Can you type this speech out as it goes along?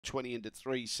20 into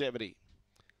 370.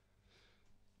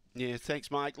 Yeah, thanks,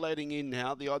 Mike. Loading in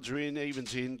now. The odds are in,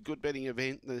 evens in. Good betting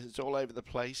event. It's all over the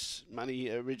place. Money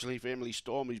originally for Emily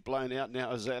Storm, who's blown out.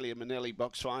 Now Azalea Manelli,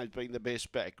 box 5, being the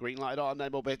best back. Green light on, no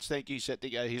more bets. Thank you. Set to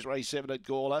go. Here's race 7 at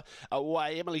Gawler.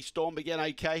 Away. Emily Storm began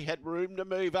okay. Had room to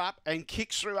move up and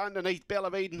kicks through underneath. Belle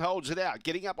of Eden holds it out.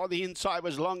 Getting up on the inside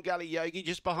was Long Gully Yogi.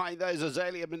 Just behind those,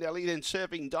 Azalea Manelli. Then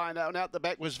Surfing Dino. And out the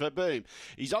back was Verboom.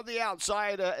 He's on the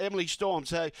outside, Emily Storm.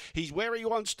 So he's where he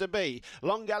wants to be.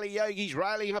 Long Gully Yogi's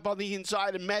railing up on the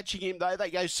inside and matching him, though. They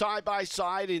go side by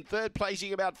side. In third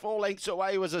placing, about 4 lengths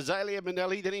away, was Azalea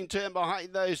Manelli. Then in turn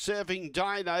behind those, Surfing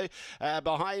Dino.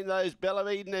 Behind those, Belle of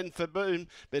Eden and Faboom.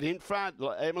 But in front,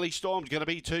 Emily Storm's going to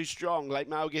be too strong. Late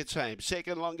Mail gets home.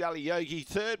 Second, Long Gully Yogi.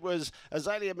 Third was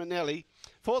Azalea Manelli.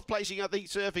 Fourth placing, I think,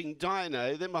 Surfing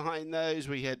Dino. Then behind those,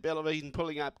 we had Belle of Eden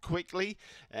pulling up quickly.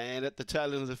 And at the tail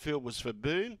end of the field was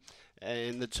Faboom.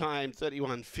 And the time,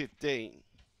 31:15.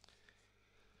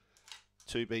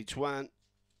 2 beats 1.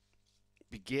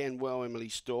 Began well, Emily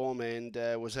Storm, and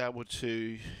was able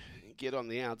to get on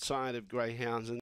the outside of Greyhounds. And